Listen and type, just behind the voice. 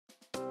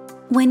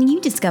When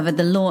you discovered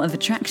the law of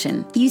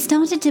attraction, you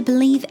started to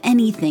believe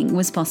anything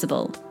was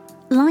possible.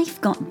 Life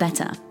got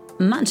better,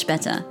 much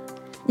better.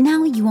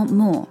 Now you want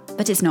more,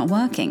 but it's not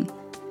working.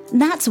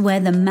 That's where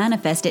the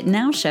Manifest It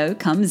Now show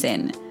comes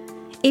in.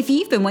 If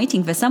you've been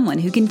waiting for someone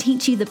who can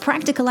teach you the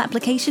practical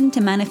application to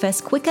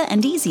manifest quicker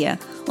and easier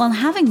while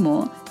having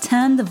more,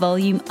 turn the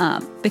volume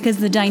up, because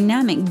the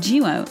dynamic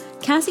duo,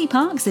 Cassie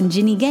Parks and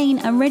Ginny Gain,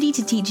 are ready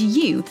to teach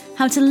you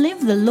how to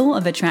live the law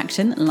of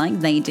attraction like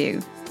they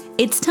do.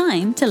 It's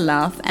time to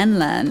laugh and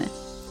learn.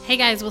 Hey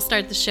guys, we'll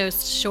start the show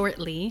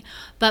shortly,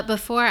 but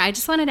before, I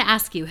just wanted to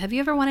ask you, have you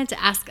ever wanted to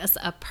ask us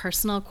a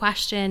personal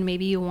question?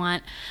 Maybe you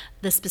want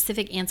the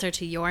specific answer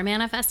to your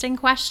manifesting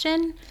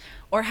question?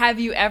 Or have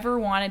you ever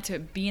wanted to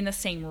be in the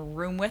same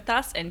room with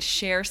us and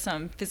share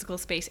some physical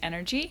space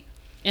energy?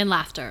 And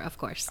laughter, of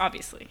course.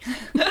 Obviously.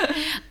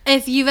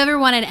 If you've ever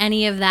wanted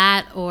any of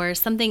that or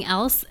something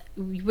else,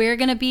 we're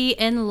going to be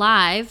in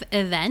live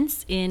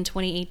events in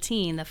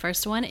 2018. The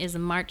first one is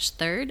March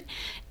 3rd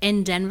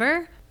in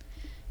Denver.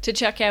 To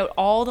check out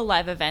all the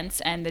live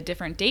events and the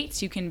different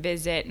dates, you can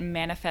visit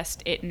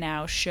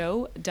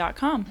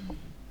manifestitnowshow.com.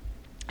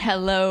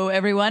 Hello,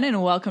 everyone,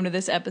 and welcome to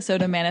this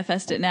episode of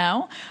Manifest It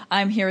Now.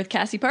 I'm here with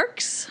Cassie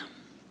Parks.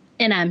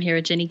 And I'm here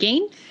with Ginny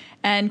Gain.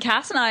 And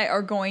Cass and I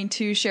are going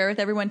to share with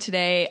everyone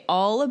today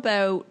all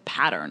about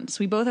patterns.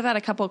 We both have had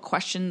a couple of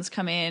questions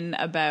come in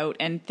about,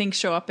 and things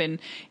show up in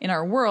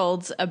our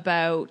worlds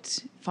about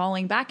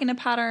falling back into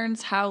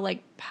patterns, how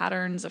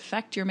patterns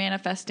affect your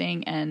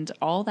manifesting, and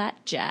all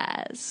that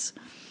jazz.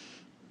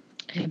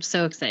 I'm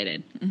so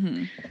excited.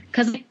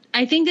 Because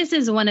I think this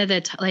is one of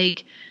the,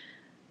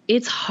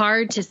 it's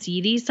hard to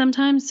see these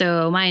sometimes.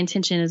 So my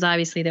intention is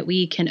obviously that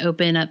we can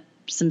open up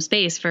some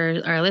space for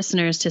our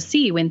listeners to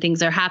see when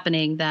things are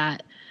happening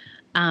that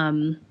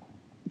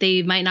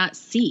they might not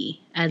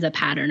see as a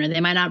pattern, or they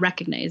might not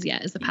recognize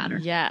yet as a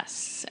pattern.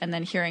 Yes. And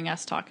then hearing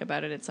us talk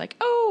about it, it's like,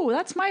 oh,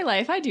 that's my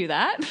life. I do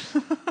that.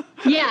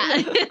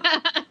 Yeah.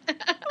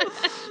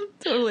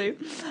 Totally.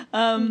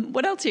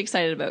 What else are you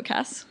excited about,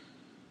 Cass?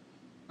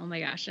 Oh my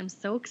gosh, I'm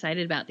so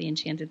excited about the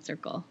Enchanted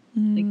Circle.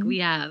 We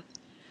have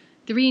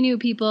 3 new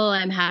people.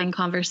 I'm having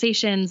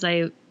conversations.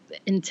 I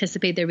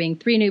anticipate there being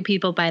 3 new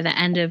people by the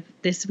end of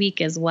this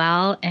week as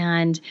well.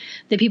 And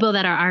the people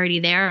that are already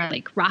there are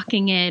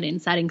rocking it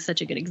and setting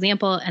such a good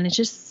example. And it's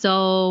just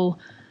so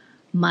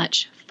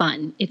much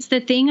fun. It's the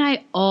thing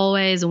I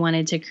always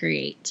wanted to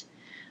create.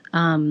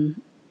 I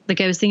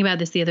was thinking about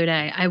this the other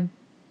day.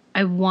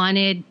 I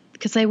wanted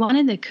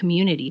the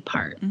community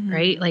part,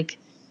 right?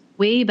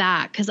 Way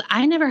back, because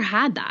I never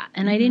had that.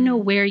 And I didn't know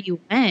where you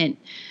went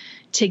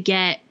to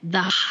get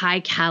the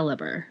high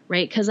caliber,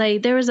 right? Because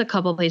there was a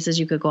couple places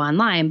you could go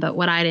online, but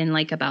what I didn't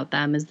like about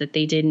them is that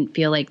they didn't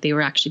feel like they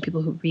were actually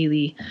people who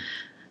really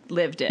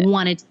lived it,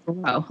 wanted to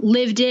grow,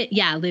 lived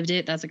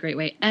it. That's a great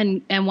way.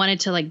 And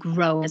wanted to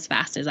grow as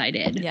fast as I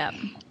did. Yeah.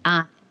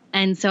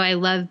 And so I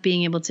love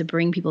being able to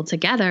bring people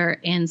together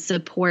and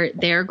support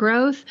their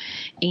growth,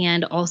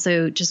 and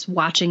also just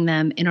watching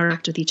them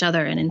interact with each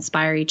other and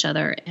inspire each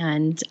other.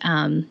 And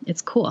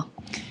it's cool.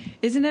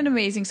 Isn't it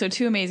amazing? So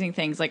 2 amazing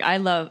things.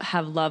 I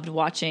have loved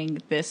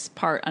watching this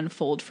part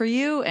unfold for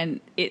you,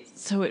 and it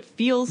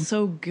feels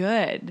so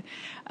good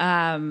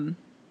to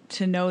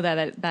know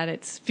that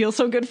it feels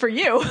so good for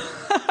you.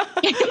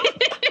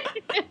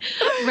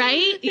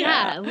 Right?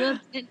 Yeah.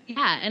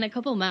 In a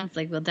couple of months,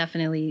 we'll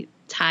definitely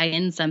tie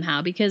in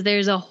somehow, because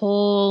there's a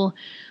whole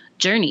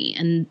journey.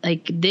 And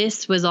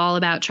this was all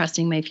about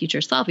trusting my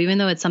future self. Even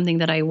though it's something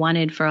that I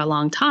wanted for a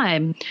long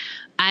time,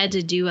 I had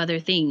to do other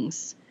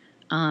things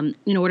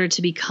in order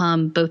to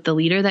become both the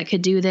leader that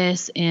could do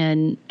this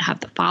and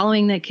have the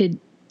following that could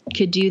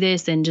do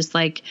this, and just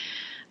be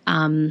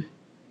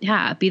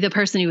the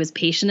person who was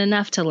patient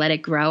enough to let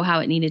it grow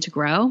how it needed to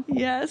grow.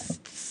 Yes.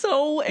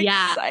 So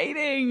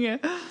exciting.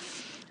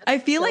 I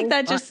feel like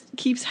that just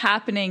keeps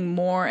happening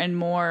more and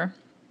more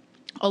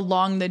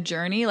along the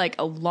journey,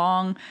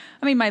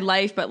 my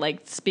life,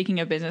 but speaking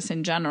of business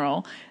in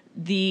general,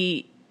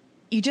 you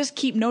just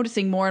keep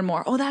noticing more and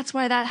more. Oh, that's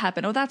why that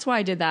happened. Oh, that's why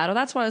I did that. Oh,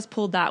 that's why I was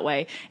pulled that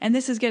way. And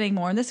this is getting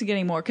more, and this is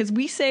getting more. Because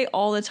we say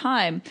all the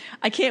time,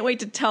 I can't wait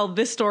to tell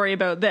this story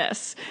about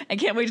this. I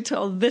can't wait to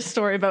tell this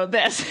story about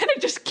this. And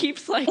it just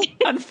keeps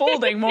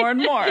unfolding more and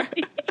more.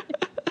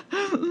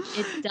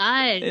 It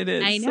does. It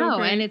is. I know.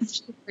 So and it's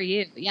true for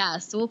you. Yeah.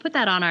 So we'll put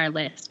that on our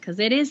list, because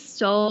it is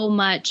so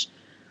much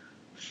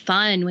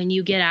fun when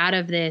you get out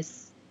of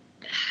this.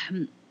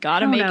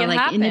 Gotta make it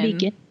happen. In the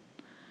beginning.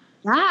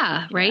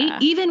 Yeah, right? Yeah.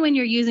 Even when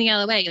you're using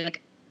LOA,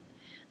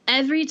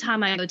 every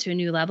time I go to a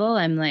new level,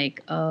 I'm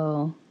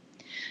oh,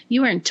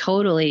 you weren't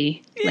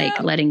totally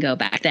letting go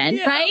back then,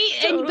 right?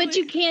 Totally. But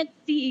you can't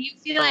see, you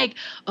feel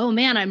oh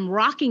man, I'm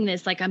rocking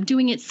this. I'm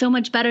doing it so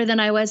much better than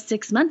I was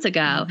 6 months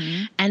ago.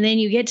 And then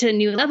you get to a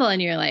new level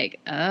and you're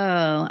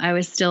oh, I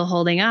was still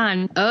holding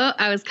on. Oh,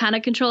 I was kind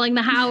of controlling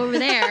the how over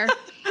there.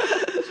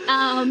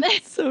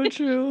 So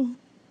true.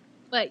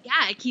 But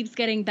yeah, it keeps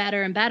getting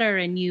better and better.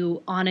 And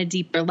you, on a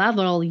deeper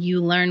level,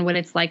 you learn what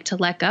it's like to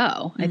let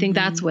go. I think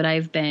that's what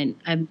I'm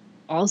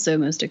also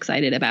most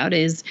excited about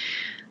is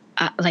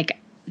like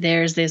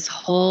there's this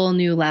whole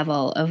new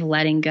level of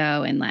letting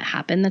go and let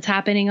happen that's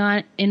happening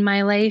in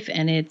my life.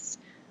 And it's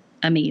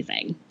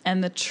amazing.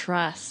 And the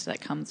trust that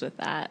comes with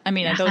that. I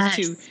mean, those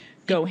two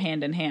go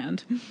hand in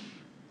hand.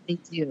 They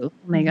do.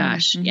 Oh my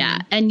gosh. Mm-hmm. Yeah.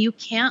 And you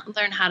can't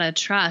learn how to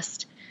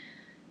trust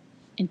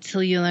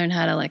until you learn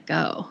how to let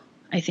go,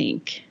 I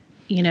think.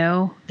 You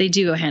know, they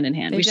do go hand in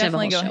hand. We should have a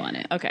whole show on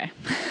it. Okay.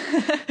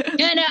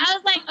 Yeah, no, I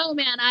was like, oh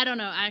man, I don't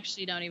know. I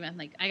actually don't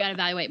even I got to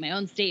evaluate my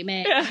own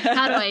statement.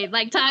 How do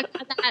I talk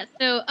about that?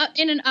 So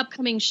in an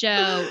upcoming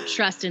show,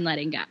 trust and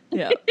letting go.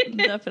 Yeah,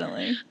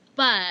 definitely.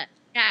 But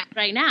yeah,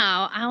 right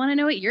now, I want to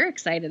know what you're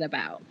excited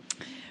about.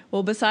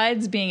 Well,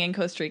 besides being in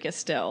Costa Rica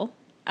still,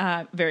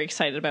 very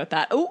excited about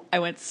that. Oh, I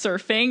went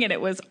surfing and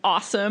it was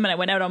awesome. And I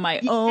went out on my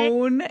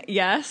own.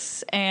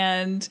 Yes.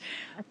 And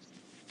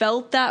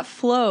felt that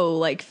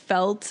flow,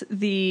 felt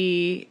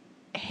the,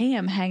 hey,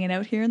 I'm hanging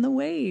out here in the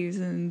waves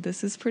and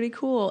this is pretty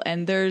cool.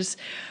 And there's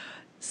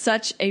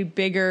such a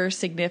bigger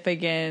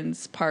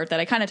significance part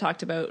that I kind of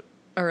talked about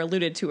or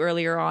alluded to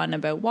earlier on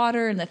about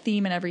water and the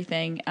theme and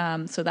everything.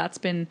 So that's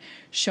been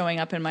showing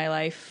up in my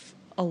life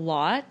a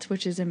lot,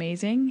 which is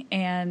amazing.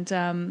 And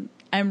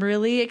I'm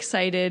really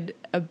excited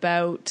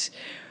about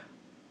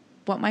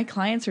what my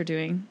clients are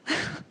doing.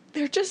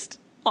 They're just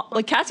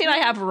Cassie and I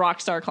have rock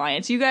star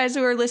clients. You guys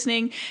who are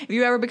listening, if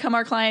you ever become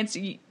our clients,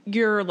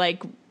 you're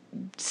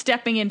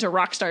stepping into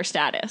rock star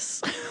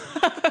status.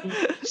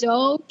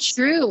 So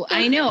true.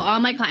 I know all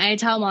my clients,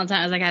 I tell them all the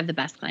time, I was like, I have the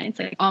best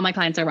clients. All my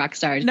clients are rock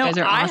stars. No, you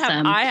guys are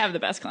awesome. I have the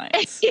best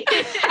clients.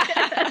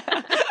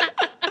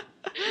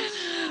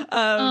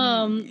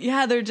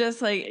 Yeah, they're just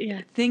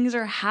things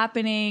are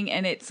happening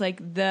and it's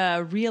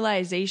the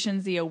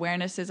realizations, the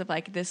awarenesses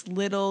of this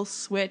little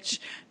switch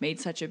made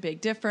such a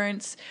big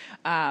difference.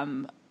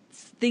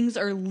 Things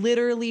are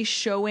literally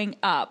showing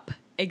up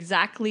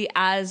exactly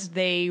as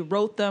they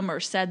wrote them or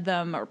said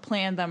them or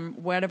planned them,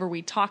 whatever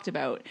we talked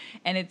about.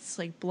 And it's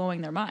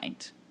blowing their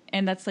mind.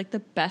 And that's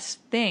the best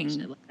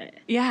thing. I love it.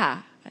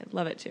 Yeah, I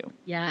love it too.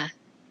 Yeah,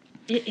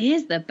 it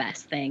is the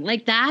best thing.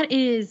 That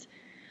is...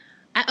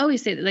 I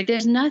always say that,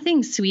 there's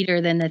nothing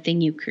sweeter than the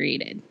thing you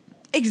created.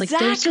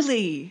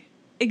 Exactly.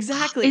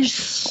 Exactly. It's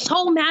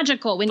so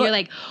magical when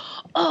you're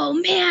oh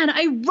man,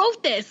 I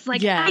wrote this.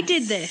 Yes. I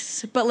did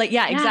this. But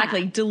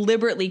exactly.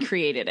 Deliberately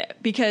created it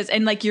because,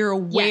 and you're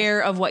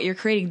aware of what you're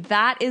creating.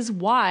 That is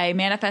why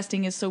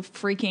manifesting is so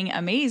freaking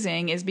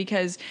amazing, is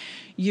because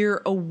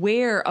you're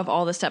aware of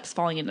all the steps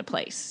falling into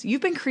place. You've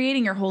been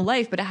creating your whole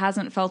life, but it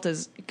hasn't felt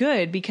as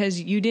good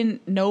because you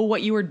didn't know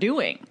what you were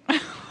doing.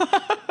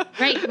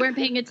 Right. You weren't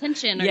paying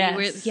attention. Or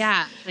yes.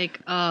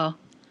 Oh,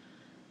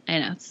 I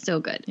know. It's so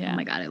good. Yeah. Oh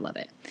my God. I love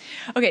it.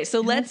 Okay. So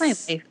let's, my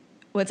life.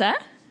 What's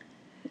that?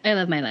 I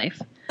love my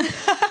life.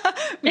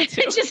 Me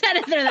too. Just had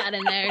to throw that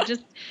in there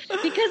just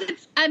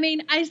because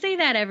I say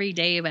that every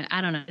day, but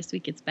I don't know. This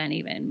week it's been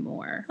even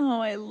more.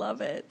 Oh, I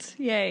love it.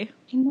 Yay.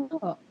 I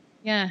know.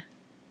 Yeah.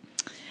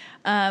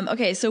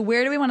 Okay. So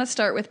where do we want to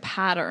start with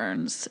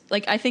patterns?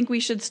 I think we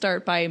should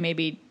start by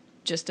maybe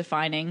just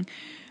defining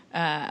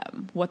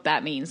what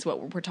that means,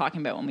 what we're talking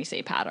about when we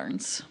say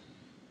patterns.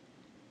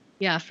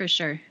 Yeah, for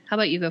sure. How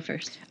about you go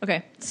first?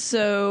 Okay.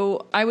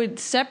 So I would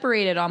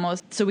separate it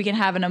almost so we can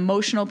have an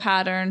emotional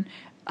pattern,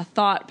 a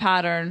thought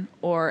pattern,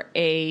 or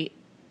a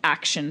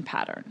action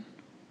pattern.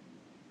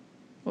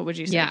 What would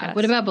you say? Yeah. Cass?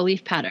 What about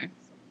belief patterns?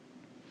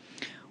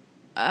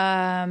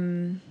 I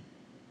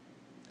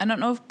don't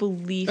know if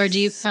beliefs or do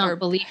you count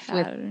belief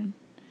pattern.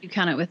 You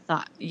count it with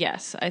thought?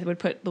 Yes, I would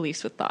put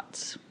beliefs with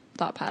thought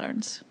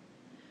patterns.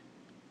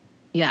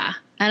 Yeah.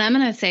 And I'm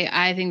going to say,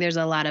 I think there's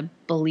a lot of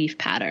belief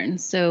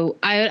patterns. So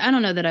I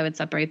don't know that I would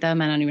separate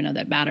them. I don't even know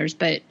that matters,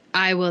 but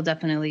I will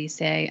definitely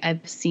say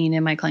I've seen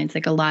in my clients,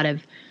 a lot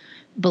of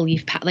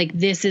belief,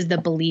 this is the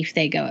belief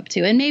they go up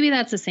to. And maybe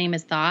that's the same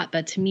as thought,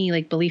 but to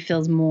me, belief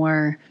feels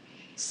more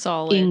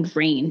solid,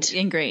 ingrained.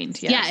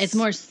 Yes. Yeah. It's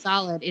more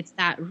solid.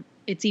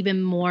 It's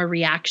even more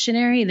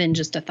reactionary than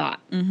just a thought.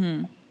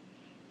 Mm-hmm.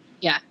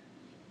 Yeah.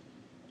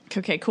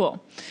 Okay,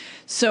 cool.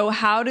 So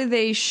how do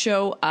they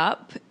show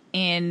up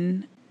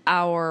in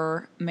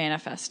our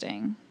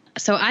manifesting?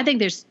 So I think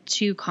there's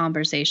two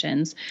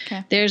conversations.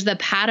 Okay. There's the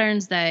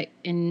patterns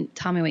and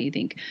tell me what you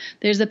think.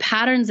 There's the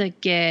patterns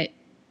that get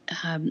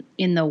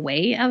in the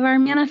way of our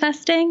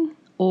manifesting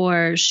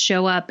or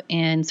show up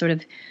and sort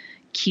of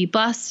keep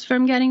us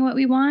from getting what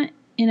we want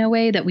in a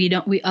way that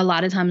a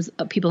lot of times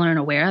people aren't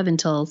aware of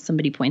until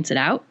somebody points it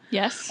out.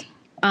 Yes.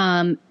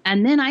 And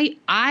then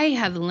I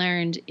have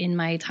learned in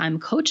my time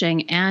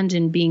coaching and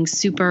in being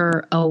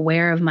super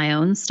aware of my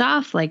own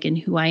stuff, in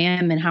who I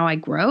am and how I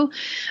grow.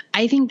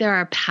 I think there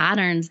are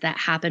patterns that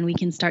happen. We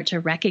can start to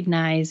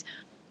recognize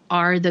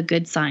are the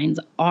good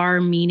signs,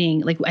 are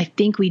meaning. I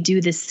think we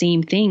do the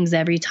same things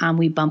every time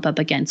we bump up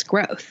against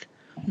growth.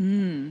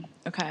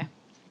 Okay.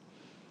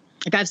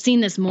 I've seen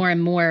this more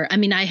and more.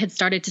 I had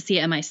started to see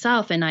it in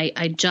myself, and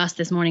I just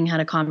this morning had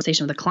a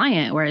conversation with a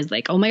client where I was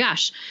like, oh my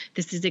gosh,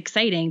 this is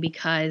exciting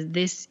because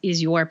this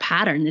is your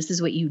pattern. This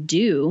is what you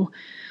do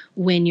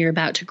when you're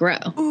about to grow.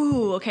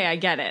 Ooh, okay, I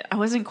get it. I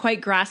wasn't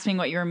quite grasping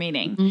what you were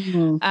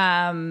meaning.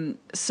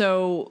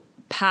 So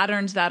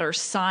patterns that are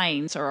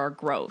signs or our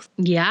growth.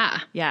 Yeah.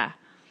 Yeah.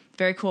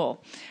 Very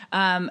cool.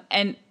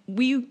 And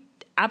we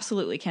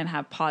absolutely can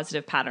have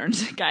positive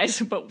patterns, guys,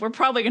 but we're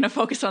probably going to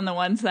focus on the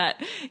ones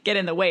that get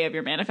in the way of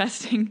your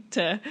manifesting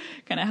to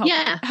kind of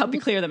help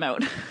you clear them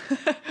out.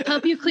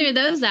 Help you clear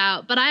those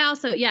out. But I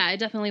also, I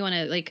definitely want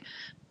to like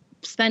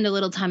spend a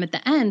little time at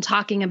the end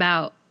talking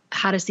about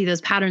how to see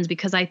those patterns,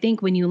 because I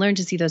think when you learn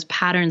to see those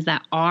patterns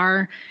that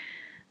are,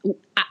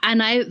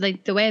 and I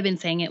like the way I've been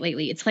saying it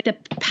lately, it's like the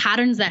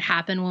patterns that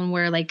happen when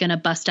we're like going to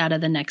bust out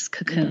of the next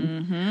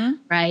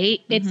cocoon, right?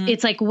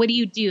 It's like, what do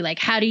you do? Like,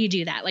 how do you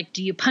do that? Like,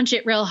 do you punch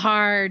it real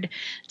hard?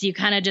 Do you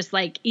kind of just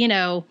like,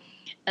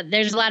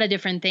 there's a lot of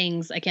different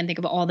things. I can't think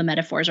of all the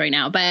metaphors right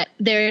now, but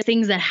there are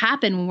things that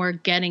happen when we're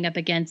getting up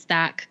against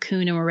that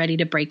cocoon and we're ready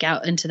to break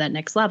out into that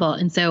next level.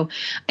 And so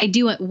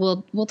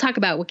we'll talk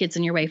about what gets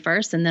in your way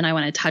first. And then I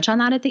want to touch on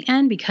that at the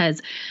end,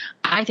 because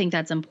I think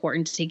that's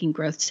important to taking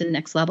growth to the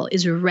next level,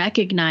 is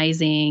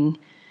recognizing,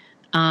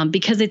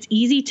 because it's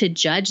easy to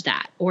judge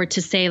that or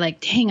to say like,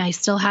 dang, I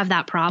still have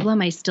that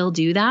problem. I still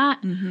do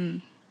that.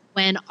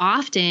 When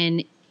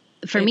often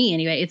for me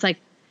anyway, it's like,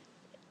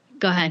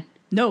 go ahead.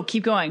 No,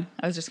 keep going.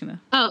 I was just going to.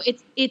 Oh,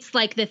 it's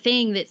like the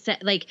thing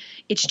that like,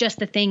 it's just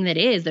the thing that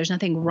is, there's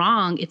nothing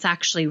wrong. It's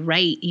actually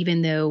right.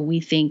 Even though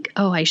we think,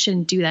 oh, I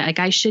shouldn't do that. Like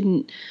I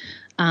shouldn't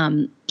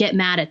get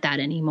mad at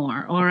that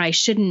anymore, or I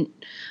shouldn't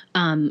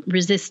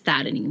resist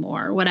that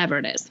anymore, or whatever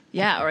it is.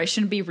 Yeah. Or I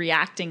shouldn't be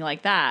reacting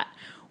like that.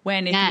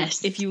 When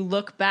if you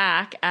look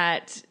back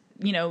at,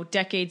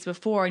 decades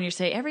before and you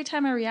say, every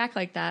time I react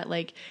like that,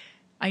 like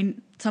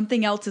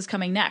something else is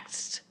coming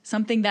next,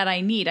 something that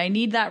I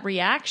need that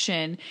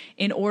reaction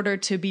in order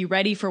to be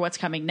ready for what's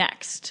coming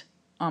next,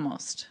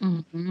 almost.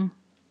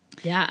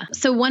 Yeah.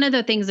 So one of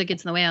the things that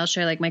gets in the way, I'll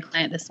share like my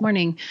client this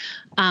morning,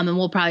 and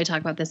we'll probably talk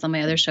about this on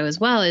my other show as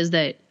well, is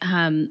that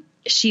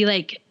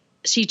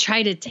she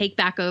tried to take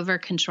back over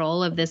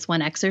control of this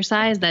one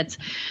exercise that's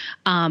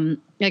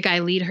like I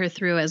lead her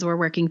through as we're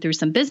working through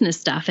some business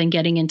stuff and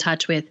getting in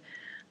touch with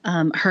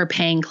her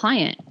paying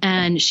client.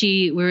 And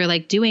we were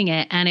like doing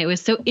it. And it was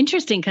so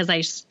interesting because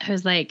I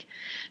was like,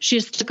 she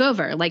just took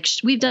over. Like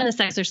we've done this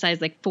exercise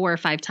like 4 or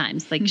 5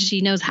 times. Like she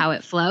knows how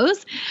it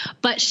flows,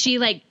 but she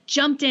like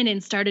jumped in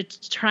and started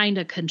trying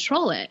to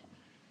control it.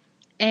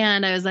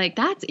 And I was like,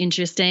 that's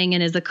interesting.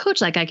 And as a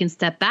coach, like I can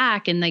step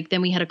back. And like,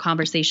 then we had a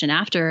conversation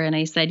after, and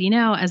I said,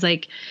 I was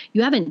like,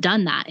 you haven't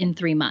done that in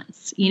 3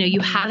 months.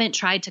 You haven't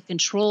tried to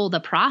control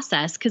the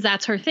process, because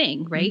that's her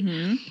thing, right?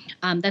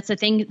 That's the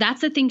thing.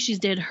 That's the thing she's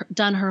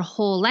done her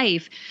whole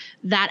life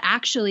that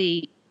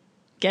actually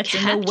gets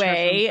in the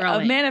way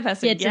of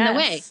manifesting. Gets in the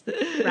way,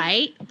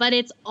 right? But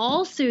it's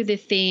also the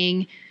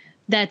thing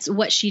that's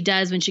what she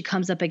does when she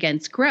comes up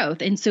against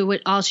growth. And so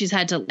all she's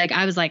had to like,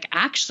 I was like,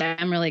 actually,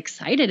 I'm really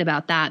excited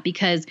about that,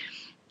 because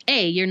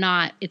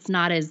it's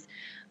not as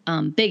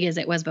big as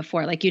it was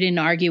before. Like you didn't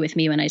argue with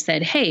me when I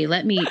said, hey,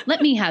 let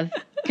me have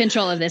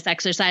control of this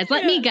exercise.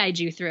 Let me guide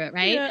you through it.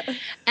 Right. Yeah.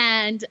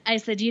 And I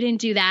said, you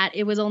didn't do that.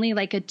 It was only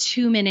like a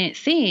 2-minute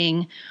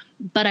thing,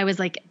 but I was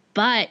like,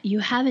 but you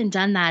haven't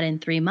done that in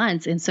 3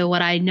 months. And so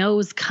what I know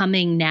is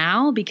coming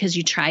now, because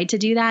you tried to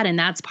do that, and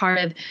that's part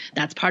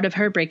of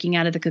her breaking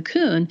out of the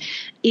cocoon,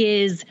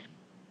 is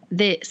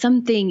that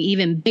something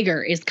even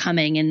bigger is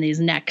coming in these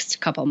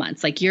next couple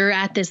months. Like you're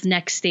at this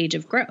next stage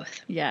of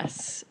growth.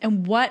 Yes.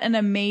 And what an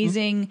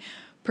amazing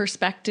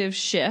perspective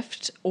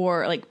shift,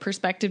 or like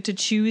perspective to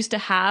choose to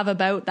have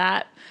about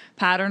that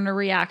pattern or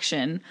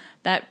reaction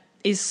that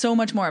is so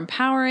much more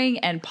empowering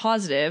and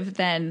positive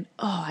than,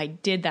 oh, I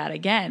did that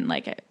again.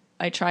 Like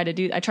I try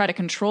to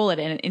control it.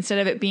 And instead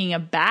of it being a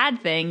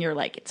bad thing, you're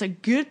like, it's a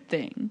good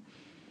thing.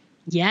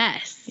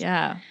 Yes.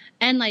 Yeah.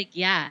 And like,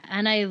 yeah.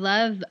 And I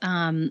love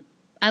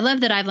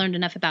that I've learned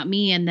enough about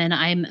me, and then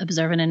I'm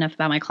observant enough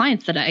about my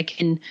clients that I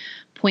can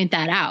point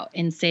that out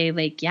and say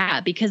like,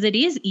 yeah, because it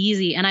is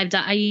easy. And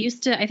I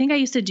used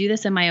to do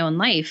this in my own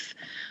life.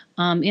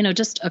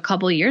 Just a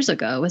couple years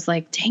ago, it was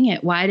like, dang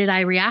it, why did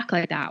I react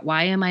like that?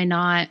 Why am I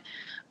not?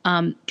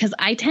 Because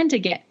I tend to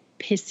get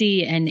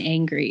pissy and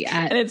angry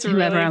at it's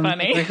whoever really I'm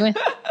funny. working with.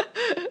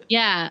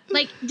 Yeah,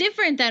 like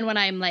different than when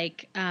I'm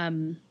like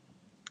on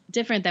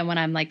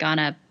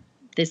a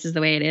this is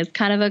the way it is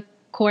kind of a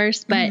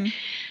course, but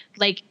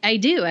like I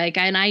do, like,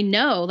 and I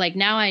know, like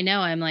now I know,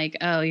 I'm like,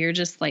 oh, you're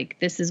just like,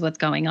 this is what's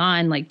going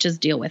on. Like,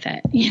 just deal with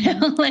it,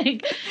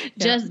 like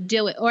just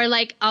deal with, or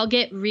like, I'll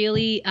get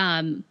really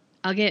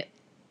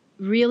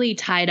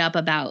tied up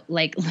about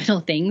like little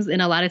things.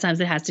 And a lot of times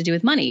it has to do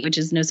with money, which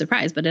is no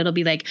surprise, but it'll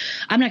be like,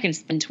 I'm not going to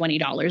spend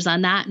 $20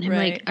 on that. And I'm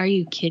like, are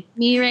you kidding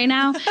me right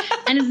now?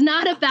 And it's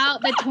not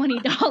about the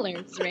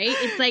 $20, right?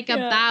 It's like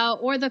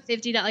about, or the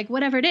 $50, like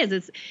whatever it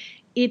is.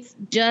 It's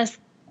just,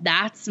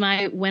 that's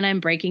when I'm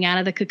breaking out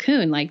of the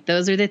cocoon. Like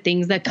those are the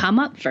things that come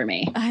up for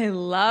me. I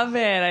love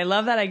it. I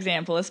love that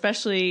example,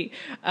 especially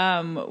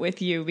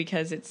with you,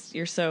 because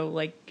you're so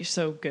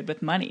good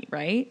with money,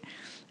 right?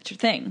 It's your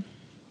thing.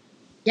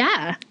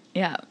 Yeah.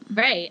 Yeah.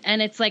 Right.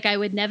 And it's like, I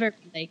would never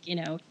like, you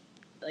know,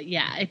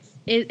 yeah,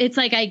 it's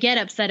like I get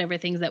upset over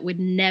things that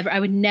I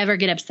would never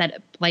get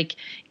upset, like,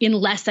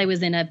 unless I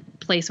was in a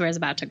place where I was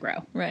about to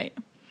grow. Right.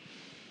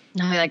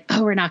 And I'm like,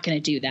 oh, we're not going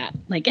to do that.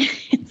 Like,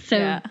 it's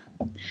so,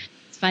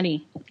 it's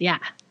funny. Yeah.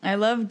 I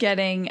love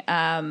getting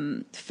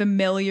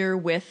familiar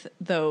with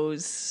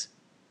those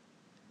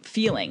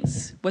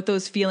feelings, what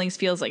those feelings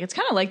feels like. It's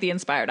kind of like the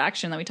inspired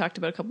action that we talked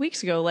about a couple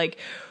weeks ago. Like,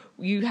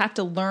 you have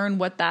to learn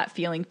what that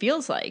feeling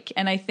feels like.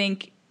 And I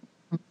think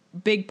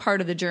big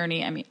part of the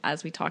journey, I mean,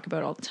 as we talk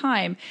about all the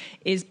time,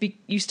 is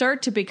you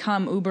start to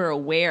become uber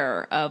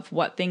aware of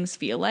what things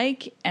feel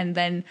like.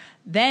 And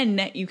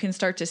then you can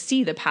start to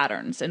see the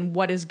patterns and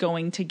what is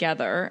going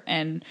together.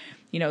 And,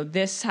 you know,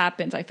 this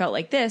happens, I felt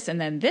like this, and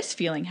then this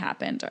feeling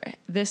happened, or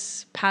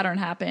this pattern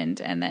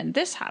happened, and then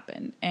this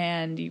happened.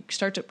 And you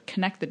start to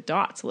connect the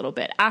dots a little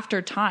bit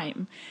after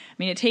time. I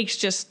mean, it takes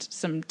just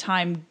some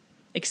time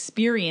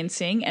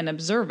experiencing and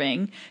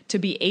observing to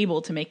be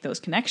able to make those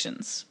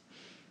connections.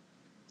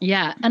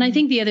 Yeah. And I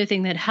think the other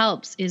thing that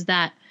helps is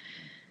that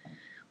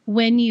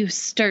when you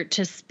start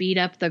to speed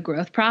up the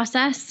growth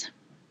process,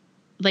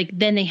 like,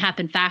 then they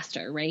happen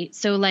faster, right?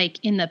 So like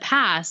in the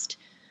past,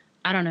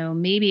 I don't know,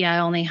 maybe I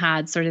only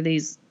had sort of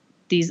these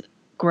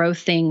growth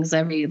things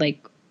every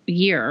like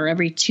year or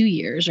every 2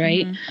 years,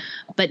 right?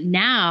 Mm-hmm. But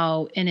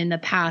now, and in the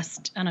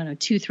past, I don't know,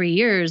 2-3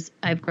 years,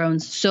 I've grown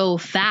so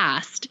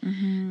fast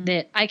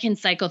that I can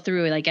cycle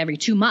through like every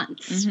 2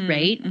 months,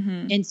 right?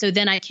 And so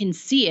then I can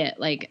see it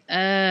like,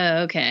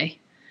 okay.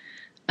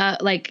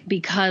 Like,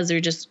 because they're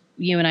just,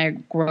 you and I are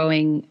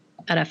growing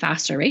at a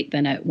faster rate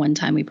than at one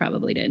time we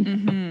probably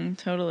did.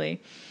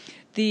 Totally.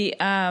 The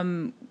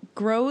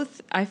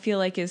growth, I feel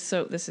like, is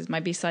so,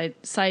 might be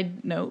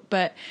side note,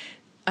 but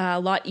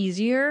a lot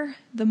easier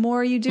the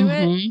more you do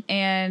it,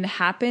 and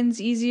happens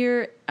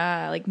easier,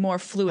 like more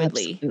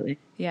fluidly. Absolutely.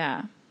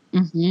 Yeah.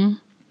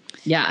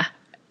 Yeah.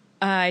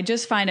 I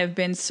just find I've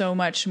been so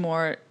much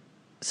more.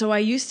 So I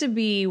used to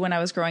be, when I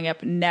was growing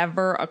up,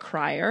 never a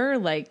crier.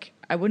 Like,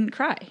 I wouldn't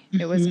cry.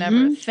 It was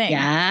never a thing.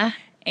 Yeah.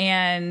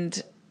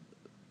 And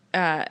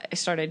I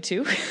started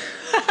to.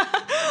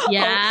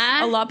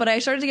 Yeah. A lot, but I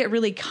started to get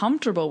really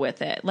comfortable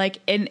with it. Like,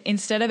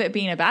 instead of it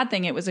being a bad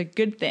thing, it was a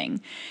good thing.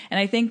 And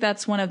I think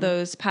that's one of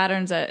those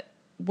patterns that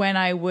when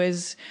I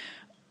was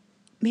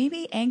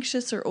maybe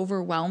anxious or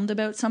overwhelmed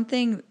about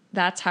something,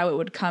 that's how it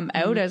would come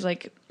out, as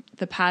like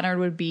the pattern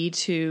would be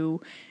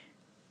to,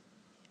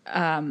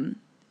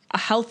 a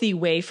healthy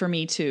way for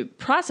me to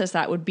process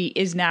that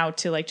is now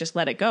to like just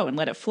let it go and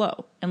let it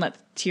flow and let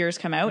tears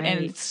come out. Right.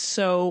 And it's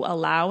so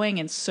allowing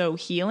and so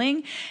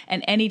healing.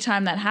 And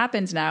anytime that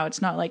happens now, it's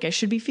not like I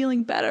should be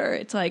feeling better.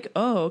 It's like,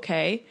 oh,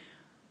 okay,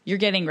 you're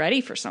getting ready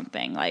for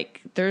something.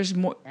 Like, there's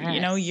more, you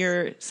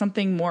know,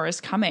 something more is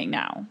coming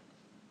now.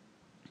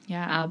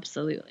 Yeah,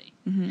 absolutely.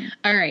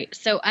 All right.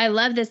 So I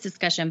love this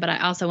discussion, but I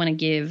also want to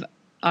give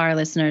our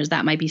listeners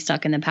that might be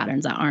stuck in the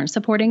patterns that aren't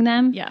supporting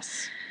them.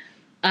 Yes.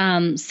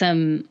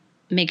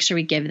 Make sure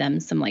we give them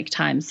some like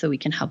time so we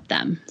can help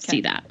them see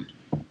that.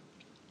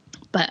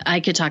 But I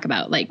could talk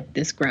about like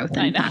this growth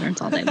and patterns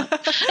all day long.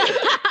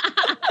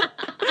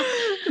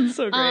 It's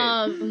so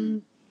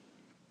great.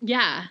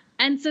 Yeah.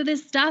 And so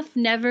this stuff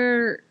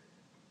never,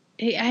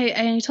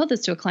 I told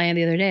this to a client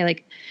the other day,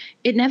 like,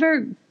 it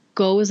never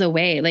goes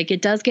away. Like,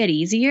 it does get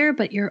easier,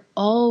 but there's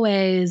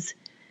always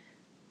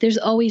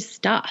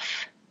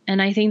stuff.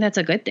 And I think that's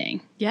a good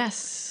thing.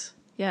 Yes.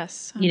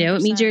 100%. You know,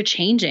 it means you're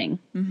changing.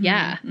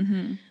 Yeah.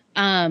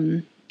 All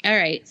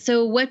right.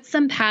 So what's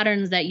some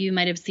patterns that you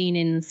might have seen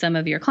in some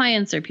of your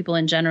clients or people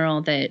in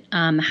general that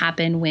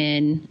happen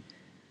when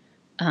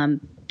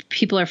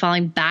people are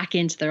falling back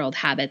into their old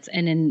habits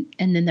and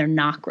then they're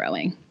not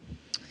growing?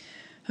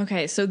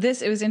 Okay. So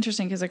it was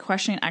interesting because a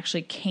question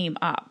actually came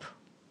up.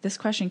 This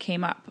question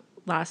came up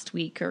last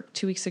week or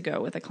 2 weeks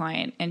ago with a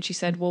client. And she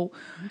said, well,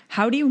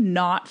 how do you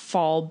not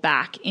fall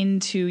back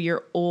into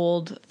your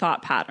old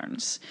thought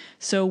patterns?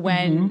 So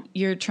when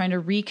you're trying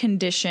to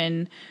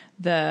recondition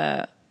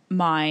the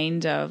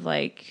mind of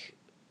like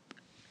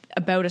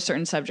about a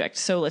certain subject.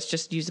 So let's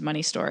just use the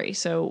money story.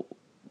 So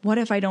what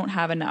if I don't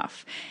have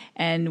enough?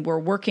 And we're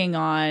working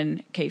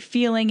on,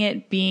 feeling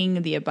it,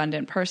 being the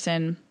abundant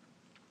person.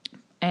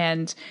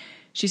 And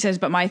she says,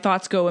 but my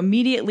thoughts go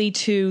immediately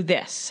to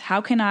this.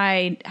 How can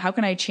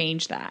I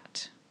change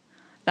that?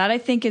 That, I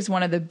think, is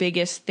one of the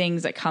biggest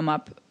things that come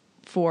up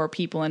for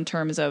people in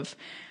terms of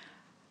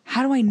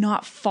how do I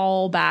not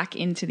fall back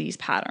into these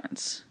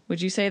patterns?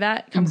 Would you say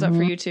that comes up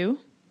for you too?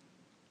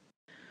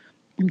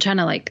 I'm trying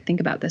to like think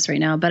about this right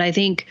now, but I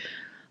think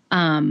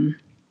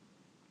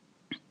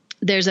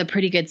there's a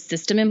pretty good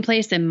system in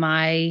place in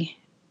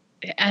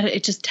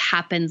it just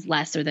happens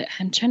less, or that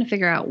I'm trying to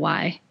figure out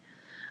why.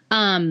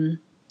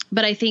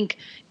 But I think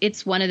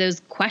it's one of those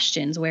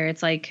questions where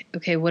it's like,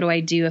 okay, what do I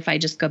do if I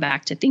just go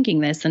back to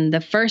thinking this? And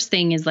the first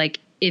thing is like,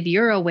 if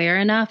you're aware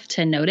enough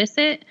to notice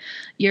it,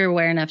 you're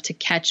aware enough to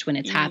catch when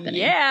it's happening.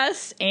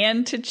 Yes.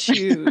 And to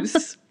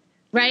choose.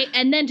 Right.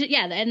 And then,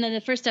 and then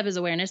the first step is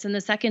awareness. And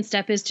the second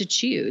step is to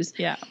choose.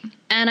 Yeah.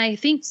 And I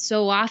think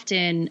so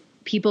often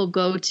people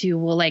go to,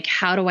 well, like,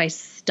 how do I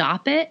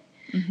stop it?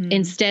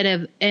 Instead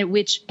of,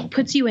 which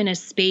puts you in a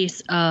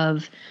space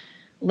of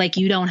like,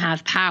 you don't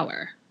have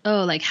power.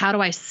 Oh, like, how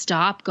do I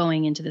stop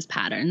going into this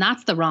pattern?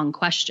 That's the wrong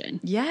question.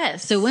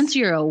 Yes. So once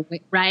you're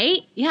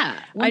right. Yeah.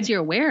 Once you're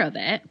aware of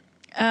it.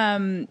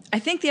 I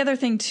think the other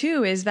thing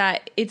too is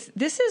that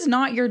this is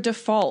not your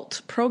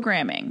default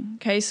programming.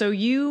 Okay. So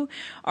you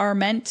are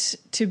meant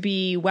to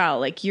be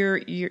well, like you're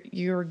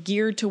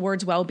geared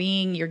towards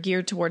well-being. You're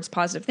geared towards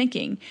positive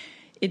thinking.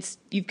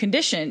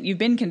 You've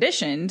been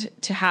conditioned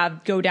to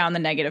go down the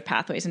negative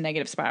pathways and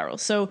negative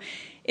spirals. So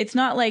it's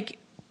not like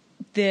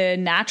the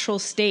natural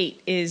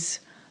state is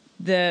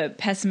the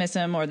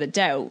pessimism or the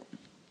doubt.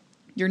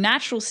 Your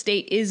natural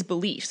state is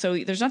belief. So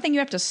there's nothing you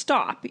have to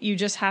stop. You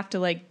just have to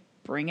like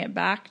bring it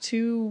back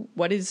to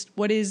what is,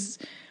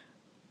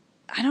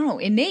 I don't know,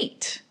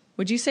 innate.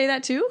 Would you say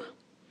that too?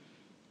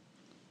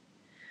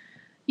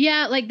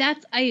 Yeah, like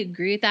I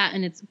agree with that.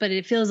 But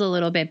it feels a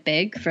little bit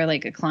big for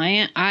like a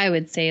client. I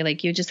would say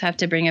like, you just have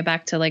to bring it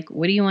back to like,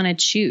 what do you want to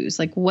choose?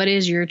 Like, what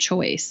is your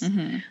choice?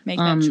 Make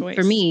that choice.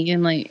 For me,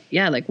 and like,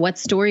 yeah, like what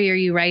story are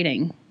you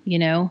writing? You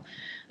know?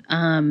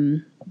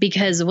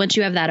 Because once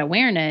you have that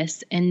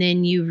awareness and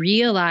then you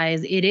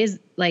realize it is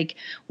like,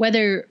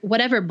 whatever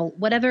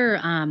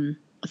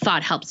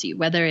thought helps you,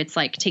 whether it's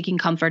like taking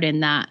comfort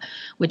in that,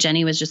 what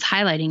Jenny was just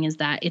highlighting is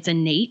that it's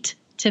innate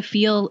to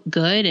feel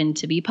good and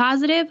to be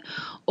positive,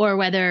 or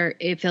whether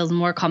it feels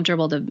more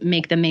comfortable to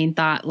make the main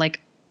thought, like,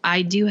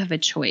 I do have a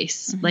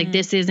choice. Like,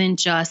 this isn't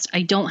just,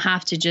 I don't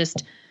have to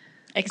just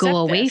go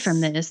away from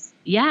this.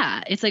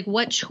 Yeah. It's like,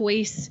 what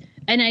choice?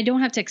 And I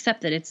don't have to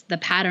accept that it's the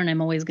pattern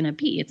I'm always going to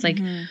be. It's like,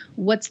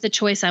 what's the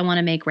choice I want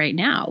to make right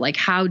now? Like,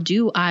 how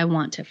do I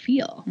want to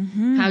feel?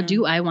 How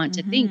do I want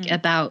to think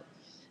about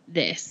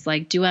this?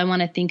 Like, do I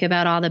want to think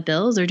about all the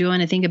bills, or do I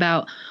want to think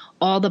about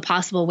all the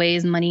possible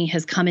ways money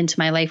has come into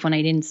my life when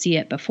I didn't see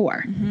it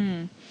before?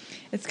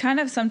 It's kind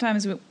of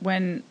sometimes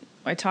when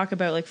I talk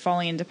about like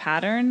falling into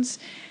patterns,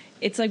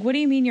 it's like, what do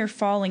you mean you're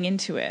falling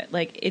into it?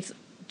 Like, it's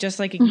just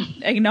like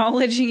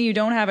acknowledging you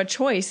don't have a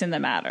choice in the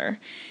matter.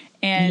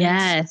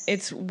 And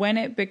it's when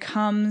it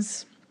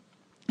becomes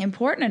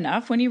important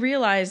enough, when you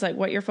realize like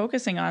what you're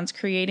focusing on is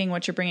creating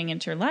what you're bringing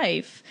into your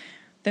life,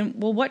 then,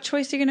 well, what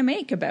choice are you going to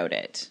make about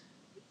it?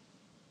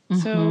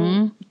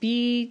 So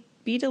be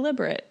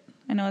deliberate.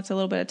 I know it's a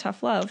little bit of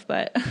tough love,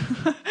 but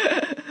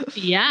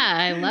yeah,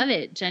 I love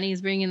it.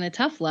 Jenny's bringing the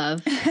tough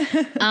love.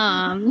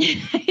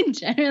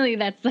 Generally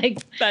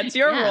that's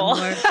your role.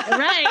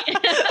 Right.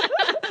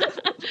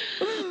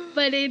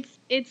 But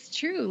it's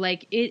true.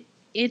 Like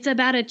it's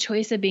about a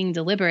choice of being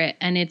deliberate,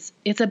 and it's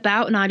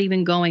about not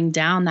even going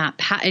down that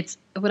path. It's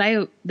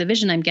the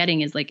vision I'm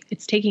getting is like,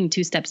 it's taking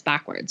 2 steps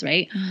backwards,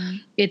 right?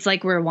 It's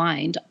like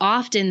rewind.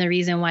 Often the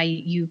reason why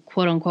you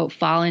quote unquote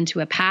fall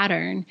into a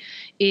pattern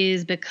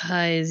is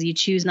because you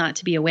choose not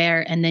to be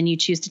aware, and then you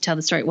choose to tell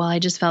the story, well, I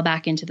just fell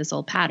back into this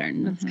old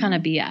pattern. That's kind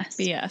of BS.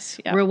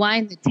 Yeah.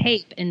 Rewind the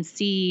tape and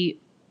see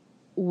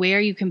where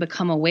you can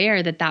become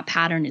aware that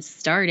pattern is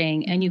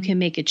starting, and you can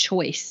make a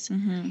choice.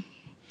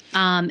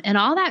 And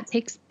all that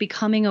takes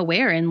becoming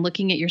aware and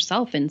looking at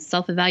yourself and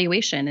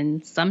self-evaluation.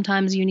 And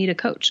sometimes you need a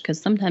coach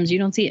because sometimes you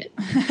don't see it.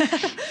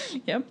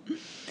 Yep.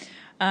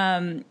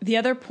 The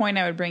other point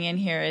I would bring in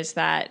here is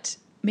that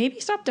maybe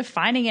stop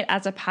defining it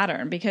as a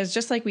pattern, because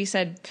just like we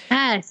said,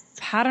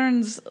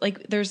 patterns,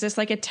 like there's this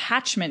like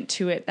attachment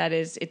to it that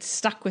is, it's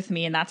stuck with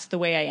me and that's the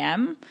way I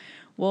am.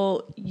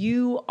 Well,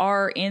 you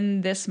are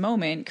in this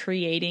moment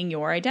creating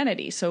your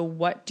identity. So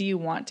what do you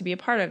want to be a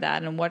part of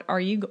that? And what are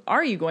you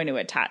going to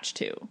attach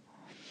to?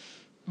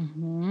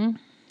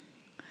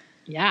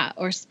 Yeah.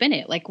 Or spin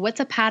it. Like,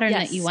 what's a pattern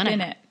that you want to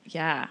spin it?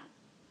 Yeah.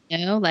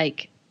 You know,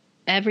 like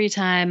every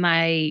time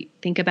I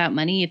think about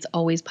money, it's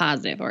always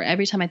positive. Or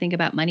every time I think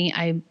about money,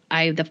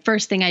 I the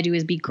first thing I do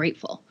is be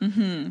grateful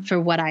for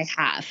what I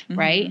have,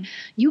 right?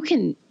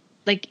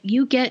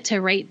 You get to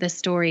write the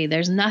story.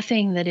 There's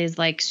nothing that is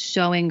like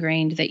so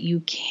ingrained that you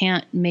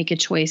can't make a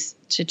choice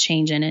to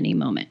change in any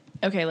moment.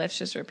 Okay, let's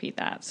just repeat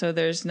that. So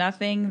there's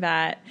nothing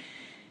that,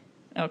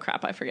 oh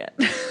crap, I forget.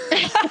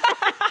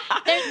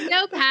 There's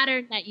no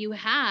pattern that you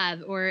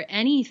have or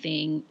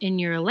anything in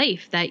your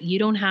life that you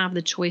don't have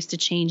the choice to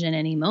change in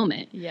any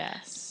moment.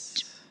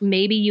 Yes.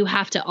 Maybe you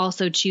have to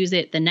also choose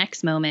it the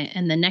next moment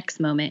and the next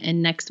moment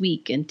and next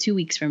week and 2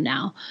 weeks from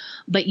now.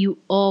 But you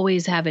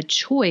always have a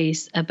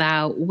choice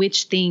about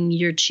which thing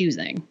you're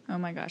choosing. Oh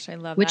my gosh, I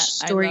love which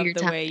that. Story I love you're the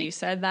telling. way you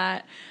said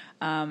that.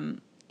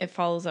 It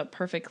follows up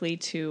perfectly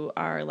to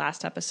our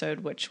last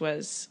episode, which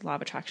was Law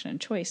of Attraction and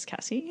Choice,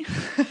 Cassie.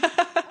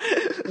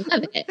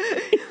 Love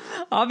it.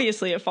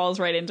 Obviously, it falls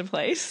right into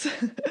place.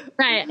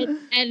 Right.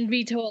 And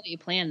we totally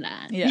planned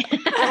that. Yeah.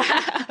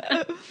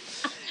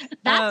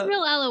 That's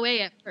real LOA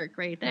at work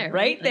right there.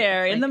 Right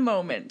there in the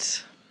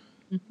moment.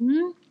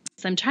 So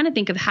I'm trying to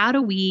think of how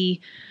do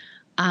we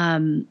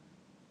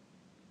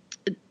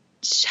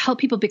help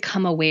people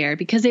become aware,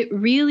 because it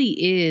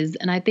really is.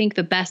 And I think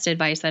the best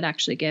advice I'd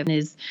actually give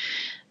is,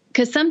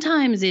 because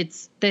sometimes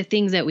it's the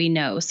things that we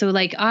know. So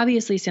like,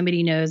 obviously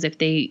somebody knows if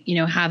they,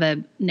 have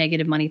a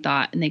negative money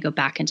thought and they go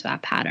back into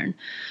that pattern.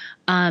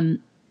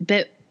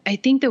 But I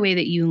think the way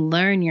that you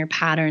learn your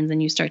patterns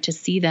and you start to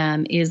see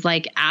them is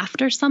like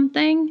after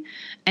something,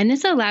 and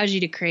this allows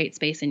you to create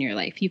space in your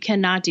life. You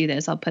cannot do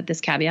this. I'll put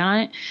this caveat on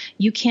it.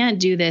 You can't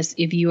do this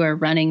if you are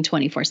running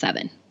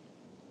 24/7.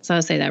 So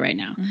I'll say that right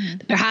now.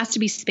 Mm-hmm. There has to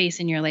be space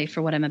in your life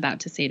for what I'm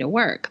about to say to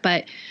work.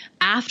 But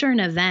after an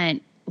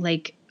event,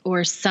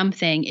 or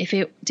something, if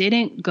it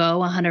didn't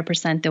go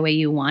 100% the way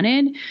you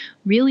wanted,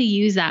 really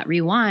use that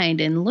rewind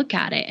and look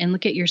at it and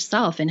look at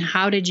yourself and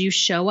how did you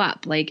show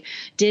up? Like,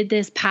 did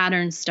this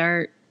pattern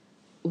start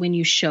when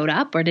you showed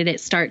up, or did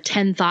it start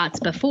 10 thoughts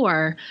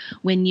before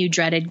when you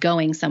dreaded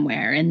going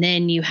somewhere and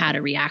then you had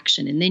a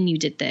reaction and then you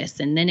did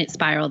this and then it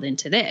spiraled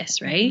into this,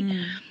 right?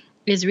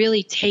 Is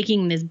really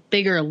taking this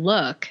bigger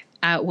look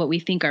at what we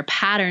think are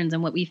patterns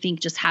and what we think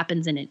just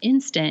happens in an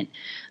instant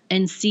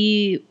and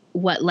see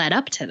what led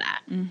up to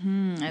that.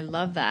 I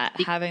love that.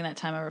 Having that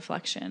time of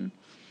reflection.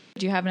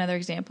 Do you have another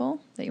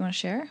example that you want to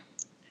share?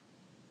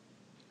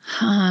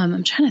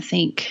 I'm trying to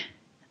think.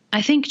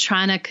 I think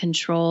trying to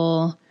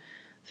control,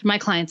 for my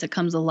clients, it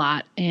comes a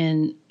lot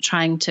in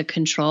trying to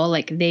control,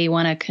 like they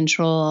want to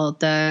control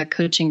the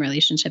coaching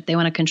relationship. They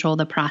want to control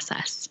the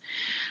process.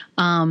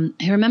 I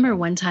remember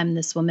one time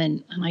this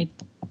woman, and I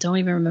don't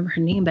even remember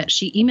her name, but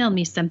she emailed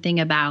me something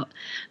about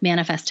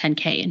Manifest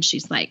 10K. And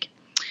she's like,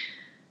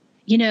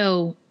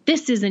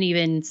 this isn't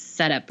even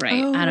set up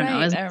right. Oh, I don't know.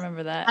 I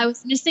remember that. I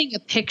was missing a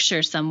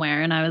picture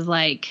somewhere and I was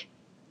like,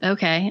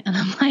 okay. And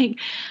I'm like,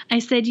 I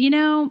said,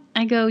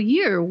 I go,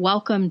 you're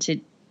welcome to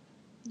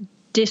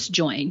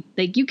disjoin.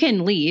 Like you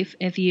can leave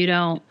if you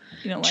don't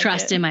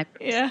trust in my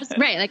process. Yeah.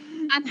 Right. Like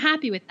I'm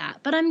happy with that,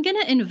 but I'm going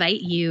to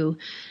invite you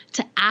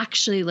to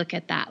actually look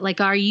at that.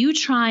 Like, are you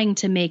trying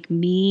to make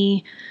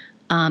me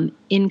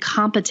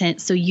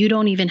incompetent so you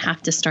don't even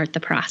have to start the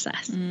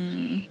process?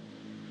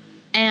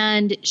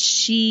 And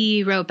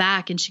she wrote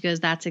back and she goes,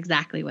 that's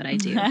exactly what I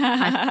do.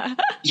 I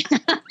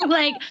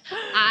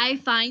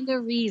find a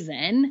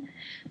reason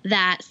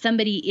that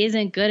somebody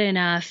isn't good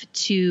enough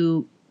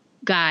to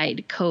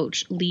guide,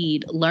 coach,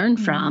 lead, learn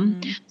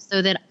from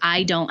so that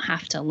I don't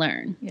have to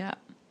learn. Yeah.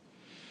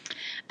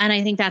 And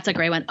I think that's a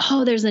great one.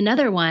 Oh, there's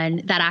another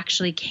one that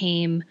actually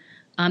came.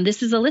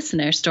 This is a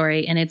listener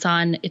story and it's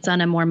on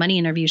a More Money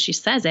interview. She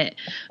says it,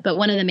 but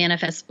one of my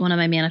Manifest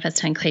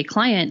 10K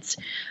clients,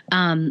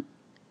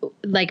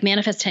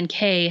 Manifest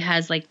 10K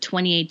has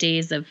 28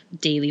 days of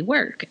daily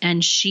work.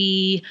 And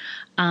she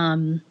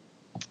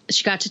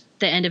got to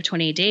the end of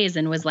 28 days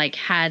and was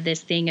had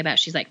this thing about,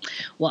 she's like,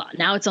 well,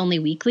 now it's only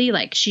weekly.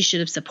 She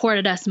should have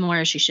supported us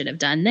more. She should have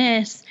done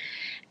this.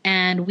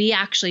 And we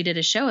actually did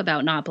a show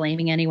about not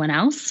blaming anyone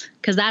else,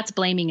 because that's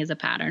blaming is a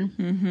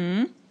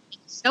pattern.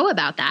 Show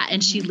about that.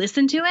 And she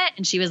listened to it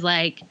and she was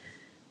like,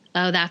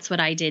 oh, that's what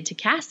I did to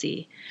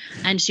Cassie.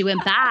 And she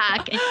went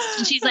back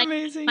and she's like,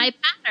 amazing. My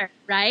pattern,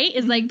 right?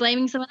 Is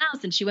blaming someone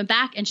else. And she went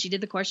back and she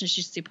did the course and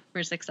she's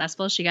super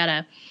successful. She got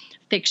a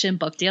fiction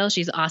book deal.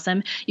 She's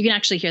awesome. You can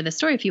actually hear the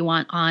story if you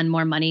want on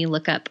More Money.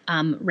 Look up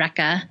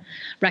Rekha's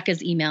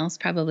emails,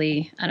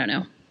 probably, I don't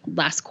know,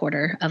 last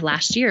quarter of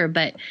last year.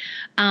 But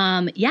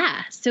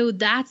so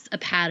that's a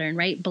pattern,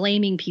 right?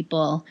 Blaming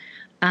people.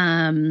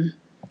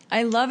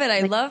 I love it.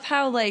 I love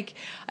how, I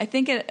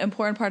think an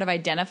important part of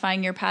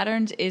identifying your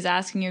patterns is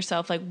asking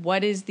yourself,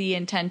 what is the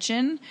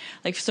intention?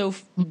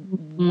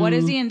 What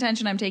is the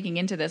intention I'm taking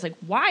into this?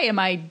 Why am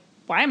I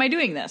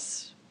doing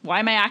this? Why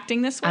am I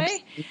acting this way?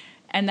 Absolutely.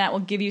 And that will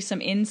give you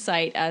some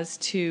insight as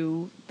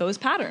to those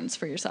patterns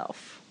for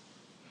yourself.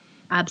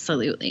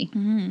 Absolutely.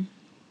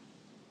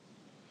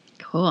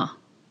 Cool. All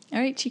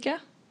right,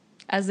 chica,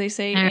 as they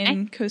say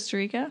in Costa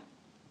Rica.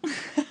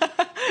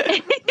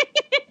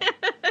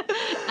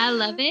 I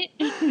love it.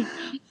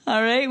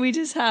 All right, we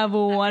just have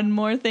one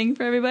more thing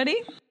for everybody.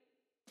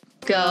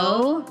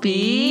 Go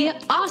be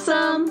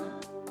awesome.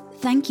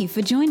 Thank you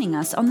for joining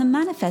us on the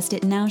Manifest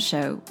It Now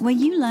show, where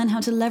you learn how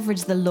to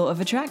leverage the law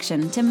of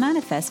attraction to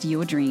manifest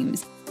your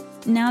dreams.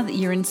 Now that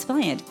you're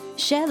inspired,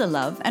 share the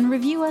love and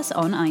review us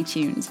on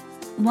iTunes.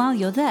 While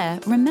you're there,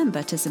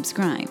 remember to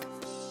subscribe.